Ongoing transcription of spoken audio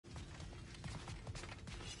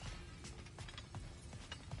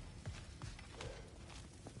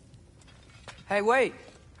Hey, wait!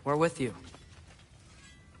 We're with you.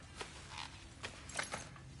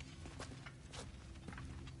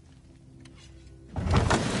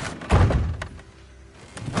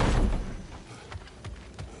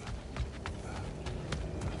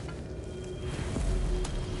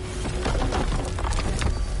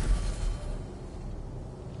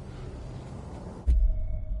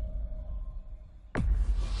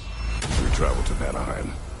 Travel to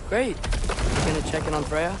Anaheim. Great. You gonna check in on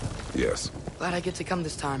Freya? Yes. Glad I get to come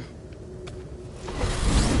this time.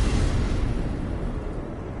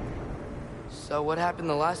 So what happened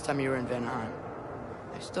the last time you were in Vanaheim?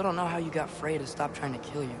 I still don't know how you got Freya to stop trying to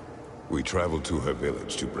kill you. We traveled to her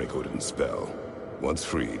village to break Odin's spell. Once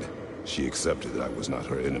freed, she accepted that I was not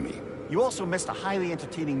her enemy. You also missed a highly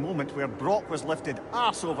entertaining moment where Brock was lifted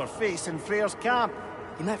arse over face in Freyr's camp.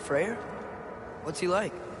 You met Freyr? What's he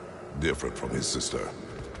like? Different from his sister.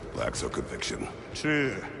 Lacks her conviction.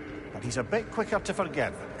 True. But he's a bit quicker to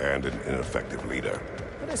forgive. And an ineffective leader.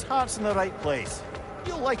 But his heart's in the right place.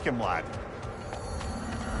 You'll like him, lad.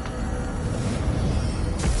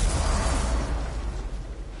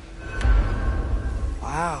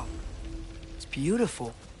 Wow. It's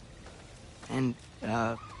beautiful. And,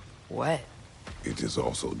 wet. It is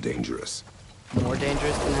also dangerous. More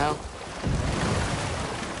dangerous than hell?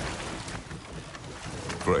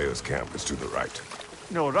 Freya's camp is to the right.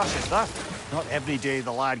 No rush is that. Not every day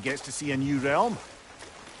the lad gets to see a new realm.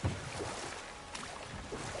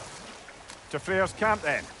 To Freyr's camp,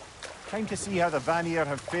 then. Time to see how the Vanir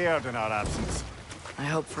have fared in our absence. I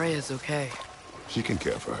hope Freya's okay. She can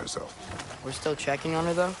care for herself. We're still checking on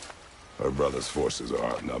her, though? Her brother's forces are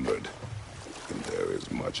outnumbered. And there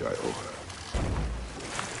is much I owe her.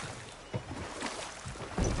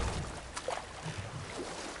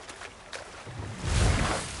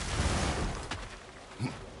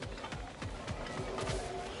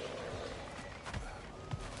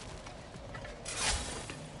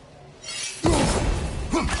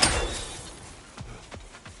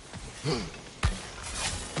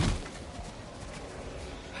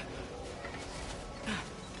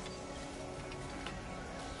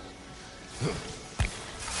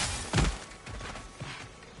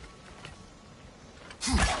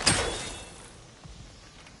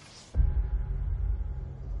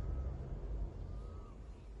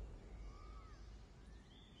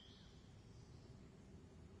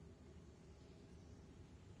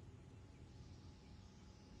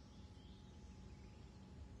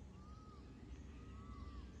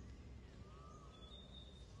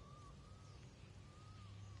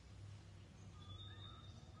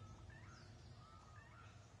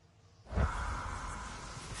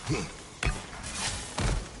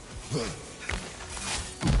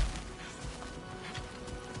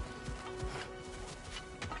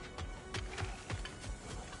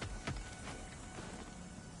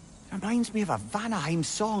 Reminds me of a Vanaheim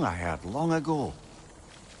song I heard long ago.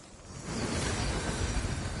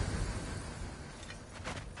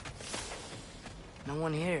 No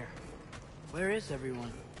one here. Where is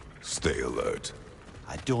everyone? Stay alert.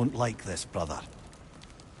 I don't like this, brother.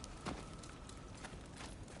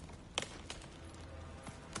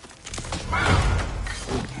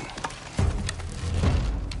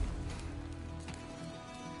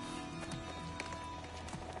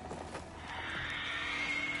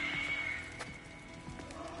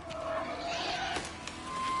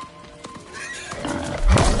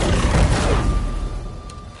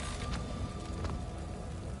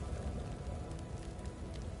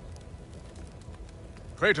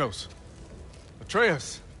 Kratos,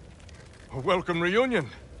 Atreus, a welcome reunion.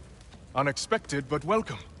 Unexpected, but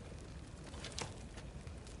welcome.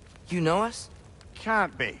 You know us?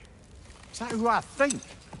 Can't be. Is that who I think?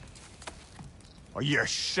 Oh, you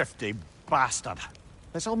shifty bastard.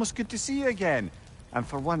 It's almost good to see you again. And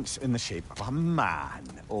for once in the shape of a man,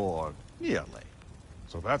 or nearly.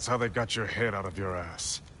 So that's how they got your head out of your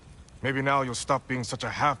ass. Maybe now you'll stop being such a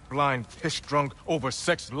half-blind, piss-drunk,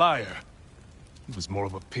 oversexed liar. He was more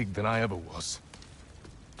of a pig than I ever was.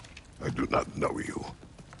 I do not know you.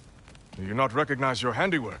 Do you not recognize your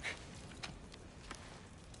handiwork?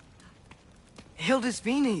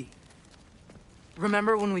 Hildisvini!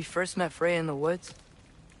 Remember when we first met Freya in the woods?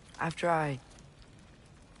 After I...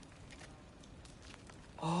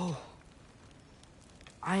 Oh.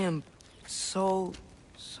 I am so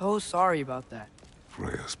sorry about that.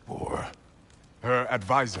 Freya's poor. Her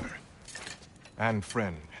advisor. And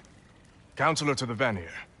friend. Counselor to the Vanir.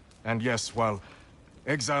 And yes, while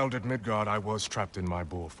exiled at Midgard, I was trapped in my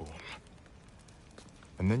boar form.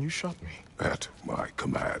 And then you shot me. At my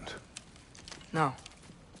command. No.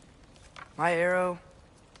 My arrow,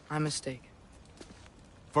 my mistake.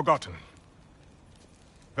 Forgotten.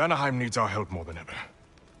 Vanaheim needs our help more than ever.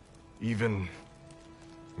 Even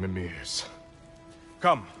Mimir's.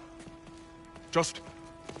 Come. Just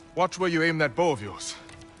watch where you aim that bow of yours.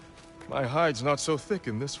 My hide's not so thick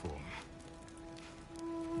in this form.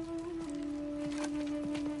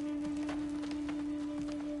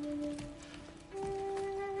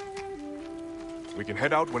 We can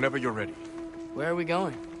head out whenever you're ready. Where are we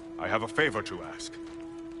going? I have a favor to ask.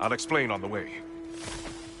 I'll explain on the way.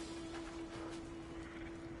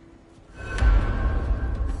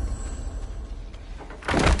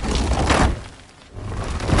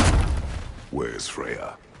 Where's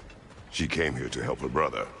Freya? She came here to help her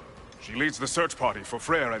brother. She leads the search party for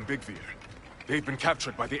Freyr and Bigvir. They've been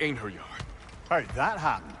captured by the Einherjar. How'd that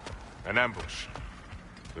happen? An ambush.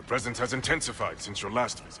 The presence has intensified since your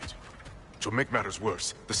last visit. To make matters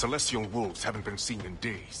worse, the Celestial Wolves haven't been seen in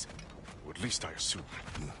days. Or at least I assume.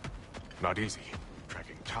 Not easy,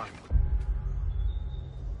 tracking time.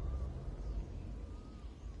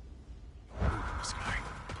 Moon in the sky.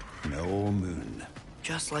 No moon.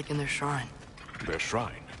 Just like in their shrine. Their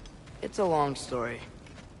shrine. It's a long story.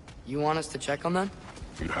 You want us to check on them?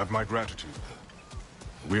 You have my gratitude.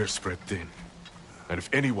 We're spread thin. And if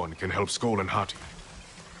anyone can help Skoll and Hati,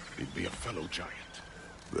 he'd be a fellow giant.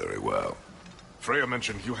 Very well. Freya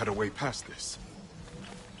mentioned you had a way past this.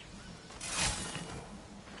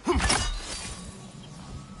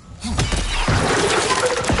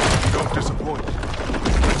 Don't disappoint.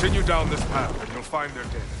 Continue down this path and you'll find their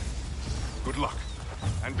dead. Good luck.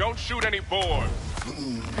 And don't shoot any boars!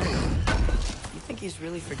 You think he's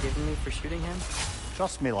really forgiven me for shooting him?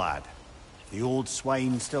 Trust me, lad. If the old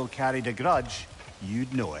swine still carried a grudge,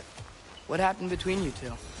 you'd know it. What happened between you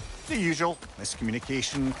two? The usual.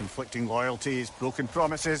 Miscommunication, conflicting loyalties, broken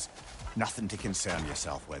promises. Nothing to concern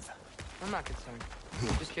yourself with. I'm not concerned.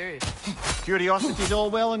 Just curious. Curiosity's all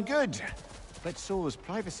well and good. But so is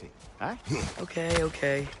privacy, eh? Okay,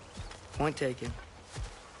 okay. Point taken.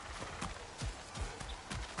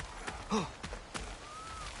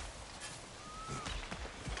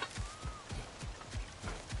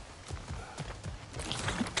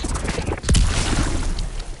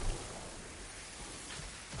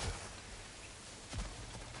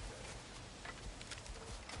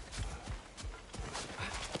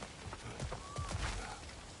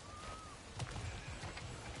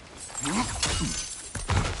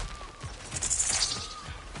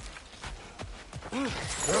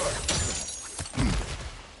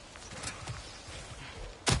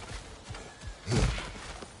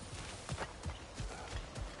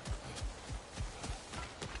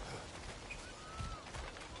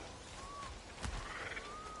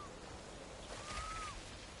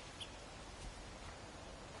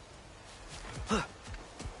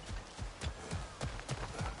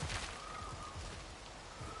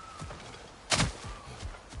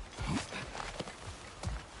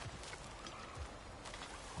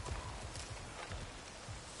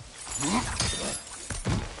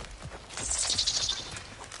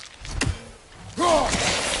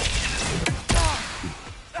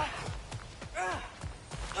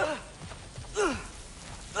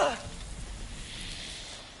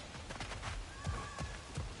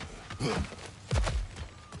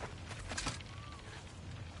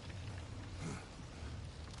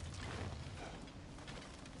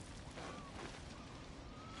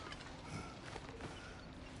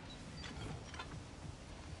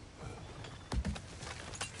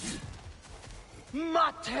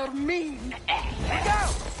 Mater mine!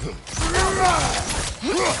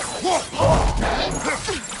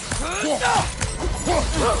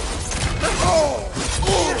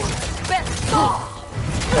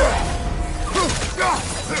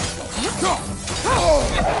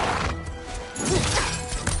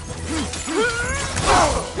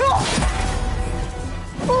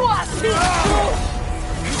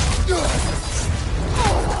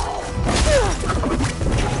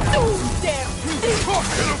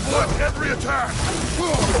 Every attack!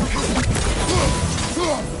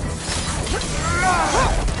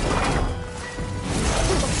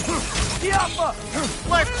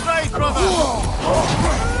 Left, right, brother!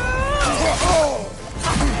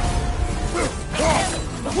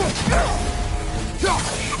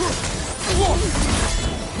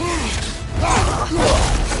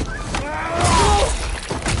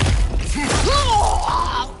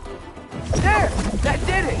 There! That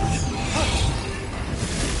did it!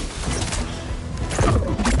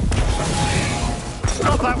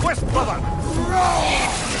 Stop that wisp, brother!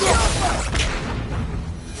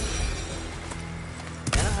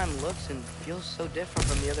 Vanaheim looks and feels so different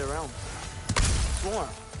from the other realms. It's warm,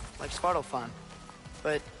 like Svartalfheim,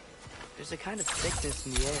 but there's a kind of thickness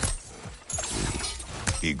in the air.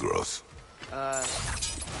 Egros.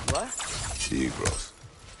 What? Egros.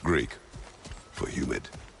 Greek. For humid.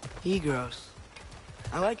 Egros.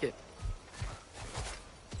 I like it.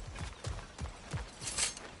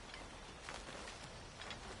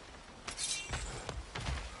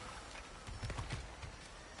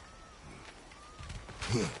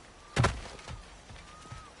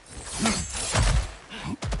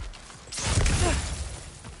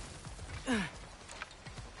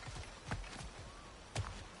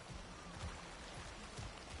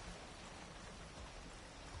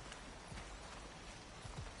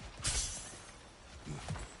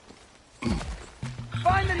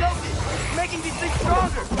 Find the note! It's making these things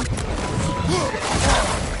stronger!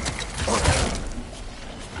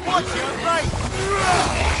 Watch your right!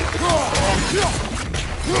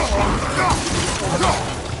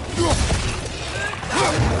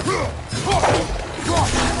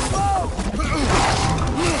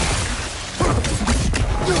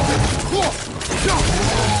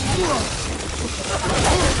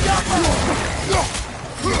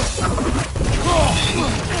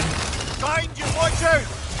 Behind you, watch out!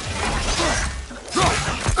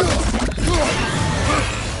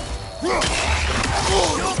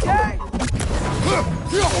 You okay?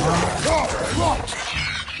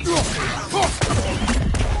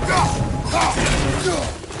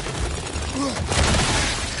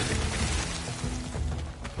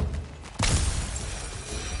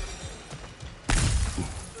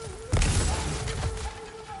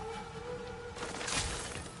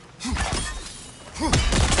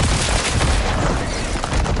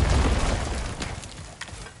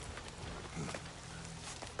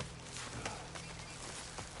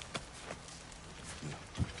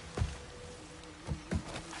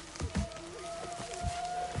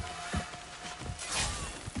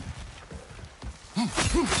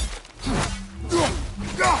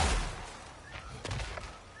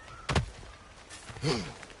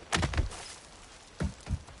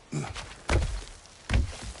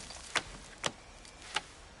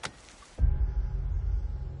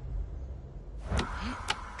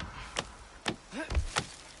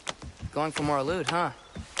 Going for more loot, huh?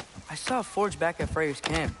 I saw a forge back at Freyr's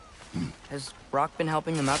camp. Has Brock been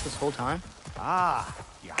helping them out this whole time? Ah,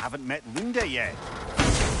 you haven't met Lunda yet.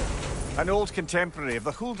 An old contemporary of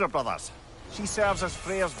the Hulder brothers. She serves as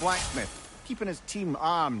Freyr's blacksmith, keeping his team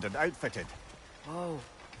armed and outfitted. Whoa,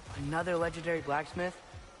 another legendary blacksmith?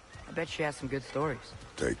 I bet she has some good stories.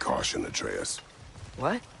 Take caution, Atreus.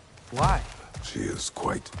 What? Why? She is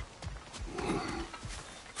quite...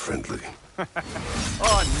 friendly.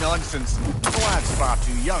 Oh, nonsense. The lad's far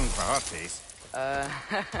too young for her taste.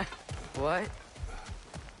 What?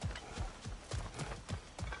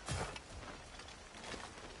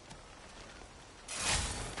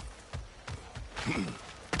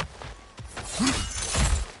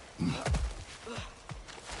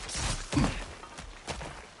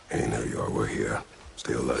 Hey, there you are. We're here.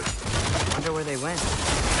 Stay alive. Wonder where they went.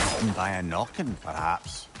 By a knocking,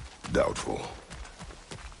 perhaps. Doubtful.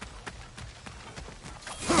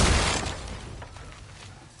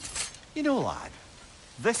 You know, lad,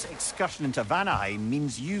 this excursion into Vanaheim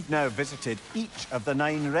means you've now visited each of the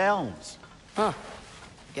 9 realms. Huh.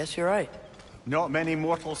 Guess you're right. Not many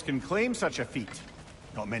mortals can claim such a feat.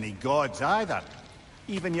 Not many gods either.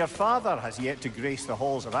 Even your father has yet to grace the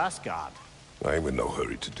halls of Asgard. I'm in no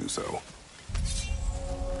hurry to do so.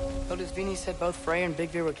 Hildisvini said both Frey and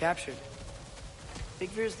Bigvir were captured.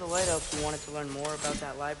 Bigvir's the light elf who wanted to learn more about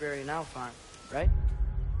that library in Alfheim, right?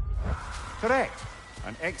 Correct.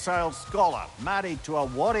 An exiled scholar married to a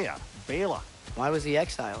warrior, Bela. Why was he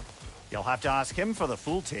exiled? You'll have to ask him for the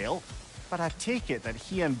full tale, but I take it that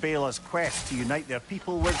he and Bela's quest to unite their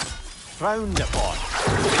people was frowned upon.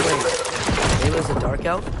 Wait, Bela's a dark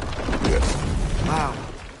elf? Yes. Wow.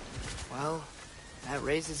 Well, that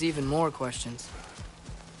raises even more questions.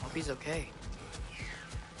 Hope he's okay.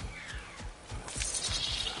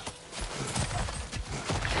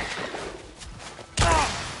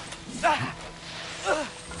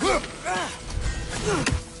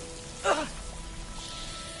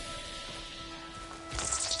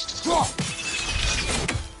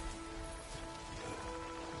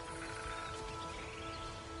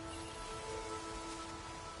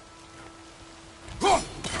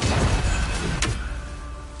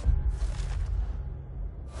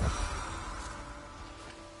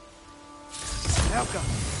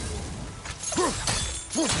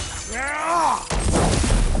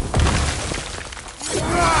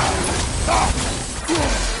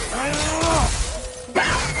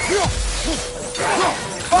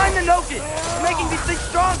 Find the Noken! It's making these things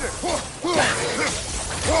stronger!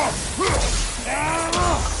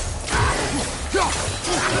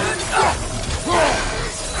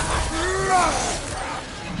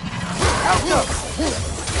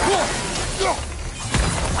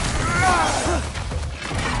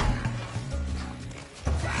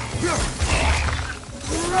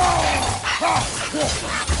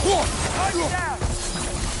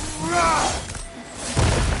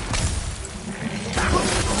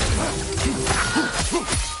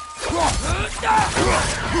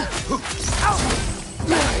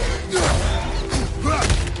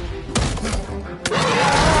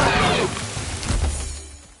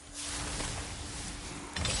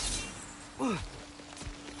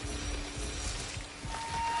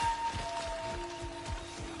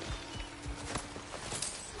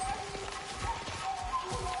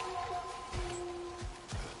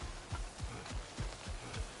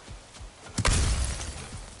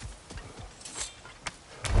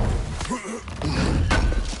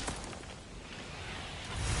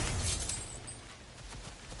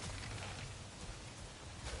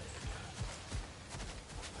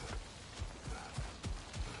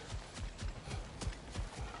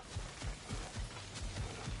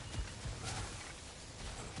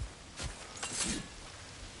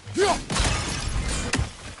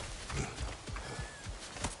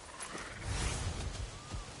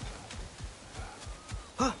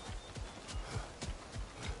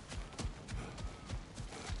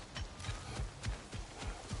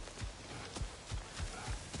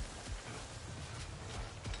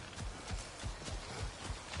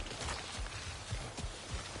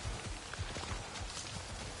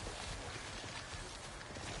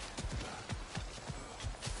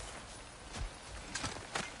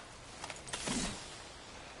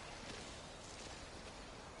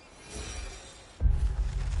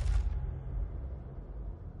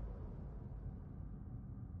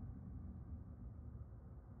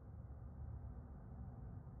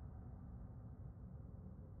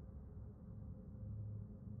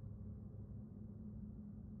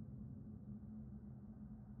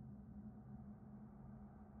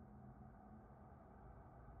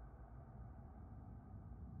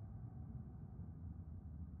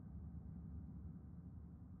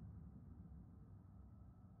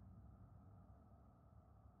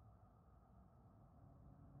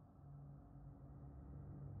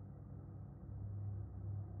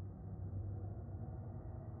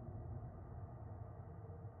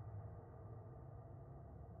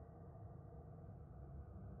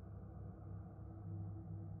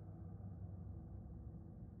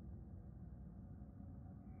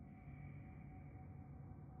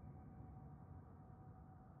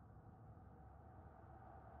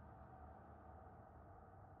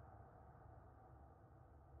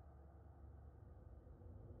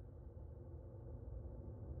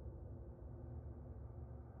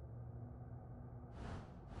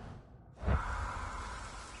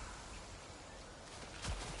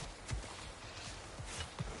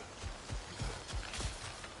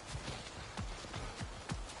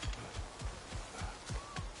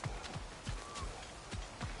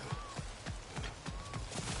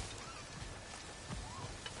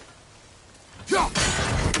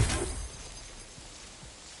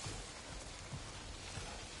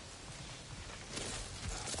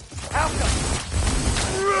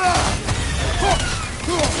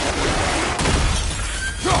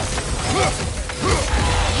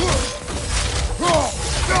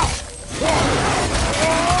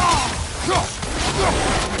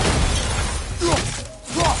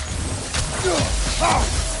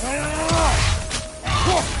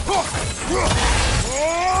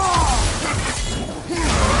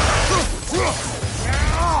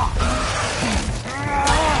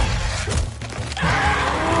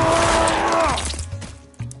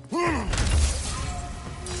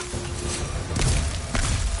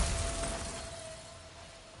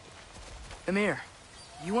 Amir,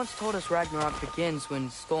 you once told us Ragnarok begins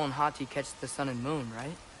when Skull and Hati catch the sun and moon,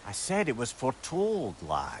 right? I said it was foretold,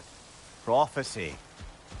 lad. Prophecy.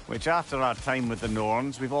 Which after our time with the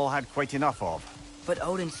Norns, we've all had quite enough of. But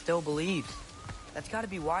Odin still believes. That's gotta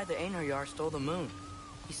be why the Einherjar stole the moon.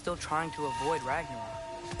 He's still trying to avoid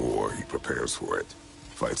Ragnarok. Or he prepares for it.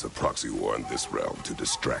 Fights a proxy war in this realm to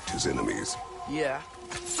distract his enemies. Yeah,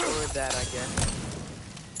 or that, I guess.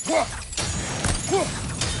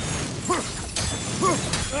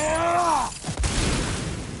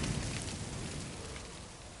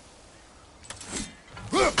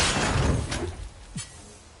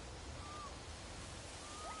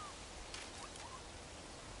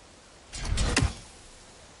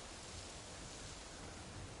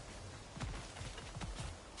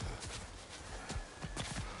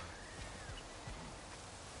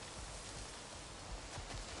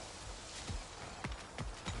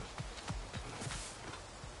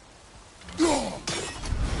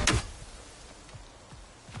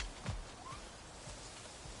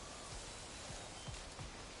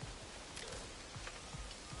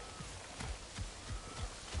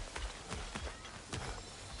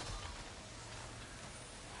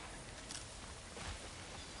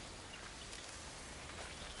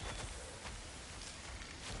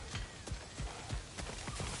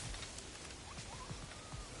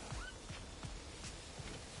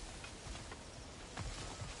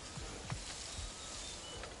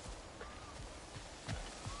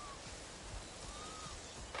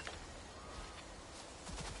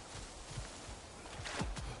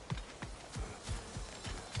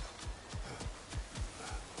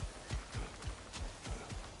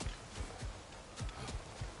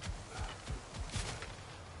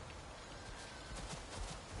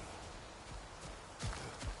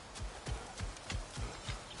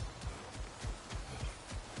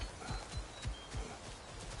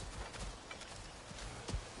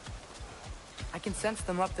 can sense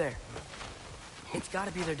them up there. It's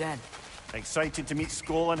gotta be their den. Excited to meet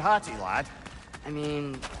Skoll and Hattie, lad? I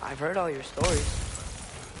mean, I've heard all your stories.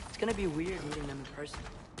 It's gonna be weird meeting them in person.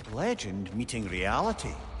 Legend meeting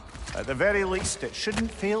reality. At the very least, it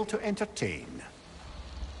shouldn't fail to entertain.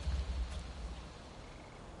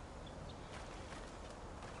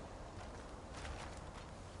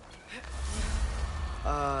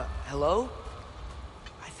 Hello?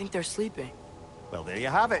 I think they're sleeping. Well, there you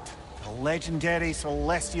have it. The legendary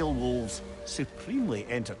celestial wolves. Supremely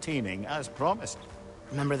entertaining, as promised.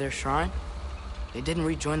 Remember their shrine? They didn't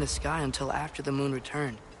rejoin the sky until after the moon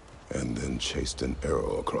returned. And then chased an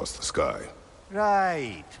arrow across the sky.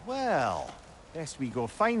 Right. Well, best we go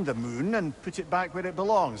find the moon and put it back where it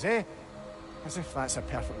belongs, eh? As if that's a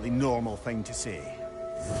perfectly normal thing to say.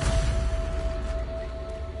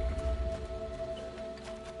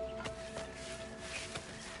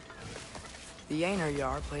 The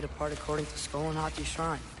Einherjar played a part according to Skoll and Hattie's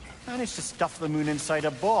shrine. Managed to stuff the moon inside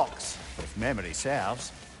a box, if memory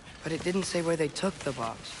serves. But it didn't say where they took the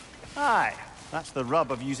box. Aye, that's the rub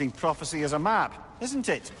of using prophecy as a map, isn't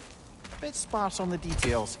it? Bit sparse on the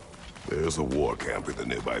details. There's a war camp in the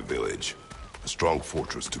nearby village. A strong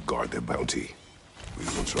fortress to guard their bounty. We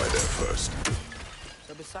will try there first.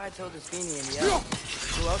 So besides Hildisvini and the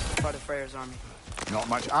elves, who else was part of Freyr's army? Not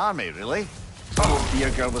much army, really. Oh,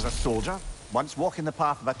 dear girl was a soldier, once walking the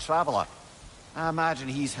path of a traveler. I imagine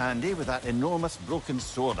he's handy with that enormous broken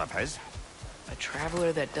sword of his. A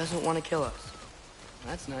traveler that doesn't want to kill us.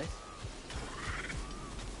 That's nice.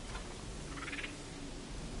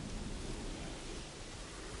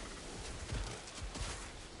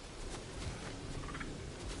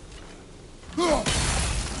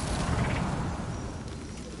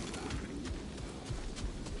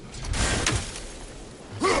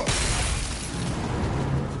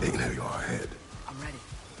 Einherjar ahead. I'm ready.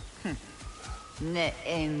 Ne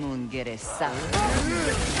en geresa.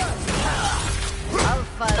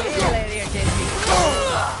 Alfa Rille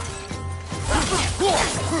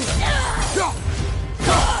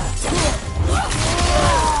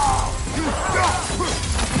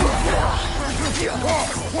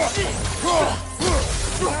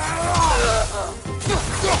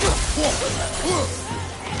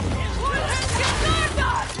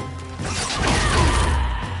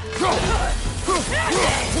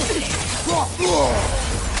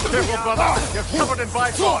Careful, brother! You're covered in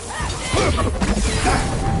bifrost!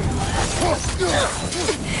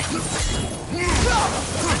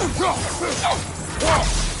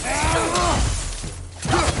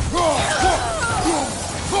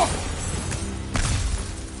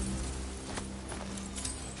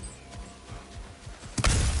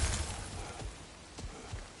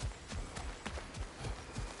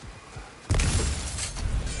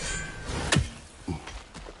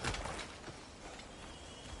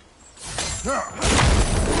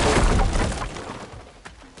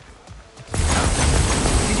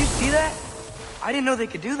 Did you see that? I didn't know they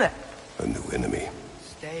could do that. A new enemy.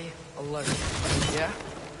 Stay alert. Yeah?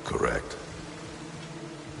 Correct.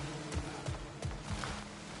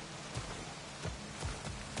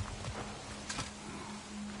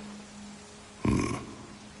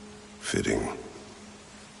 Fitting.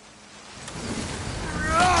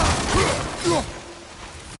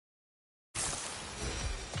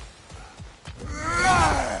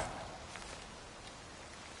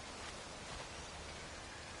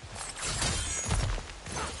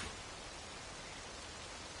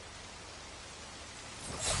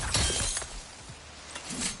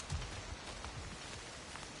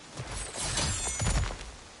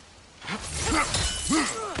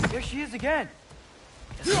 There she is again.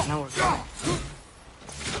 Doesn't know we're coming.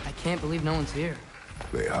 I can't believe no one's here.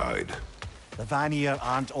 They hide. The Vanir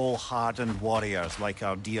aren't all hardened warriors like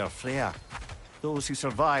our dear Freya. Those who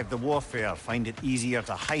survive the warfare find it easier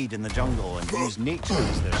to hide in the jungle and use nature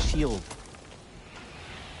as their shield.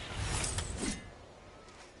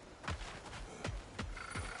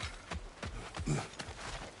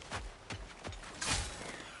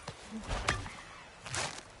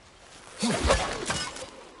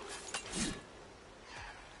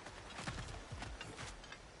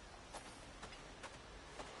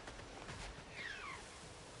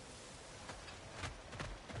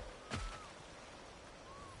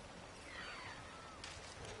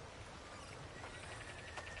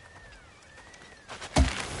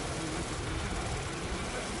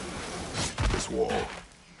 This wall.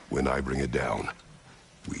 When I bring it down,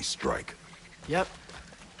 we strike. Yep.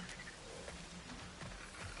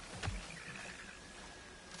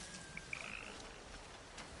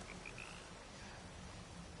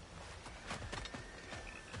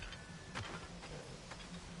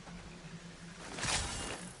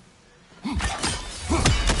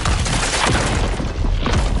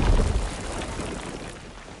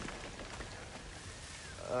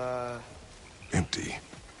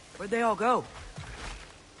 Where'd they all go?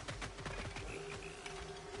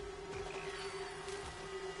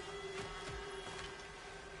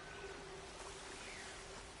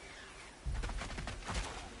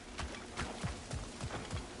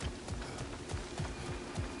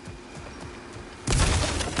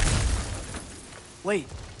 Wait,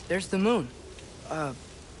 there's the moon.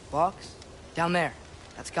 Box? Down there.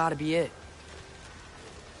 That's gotta be it.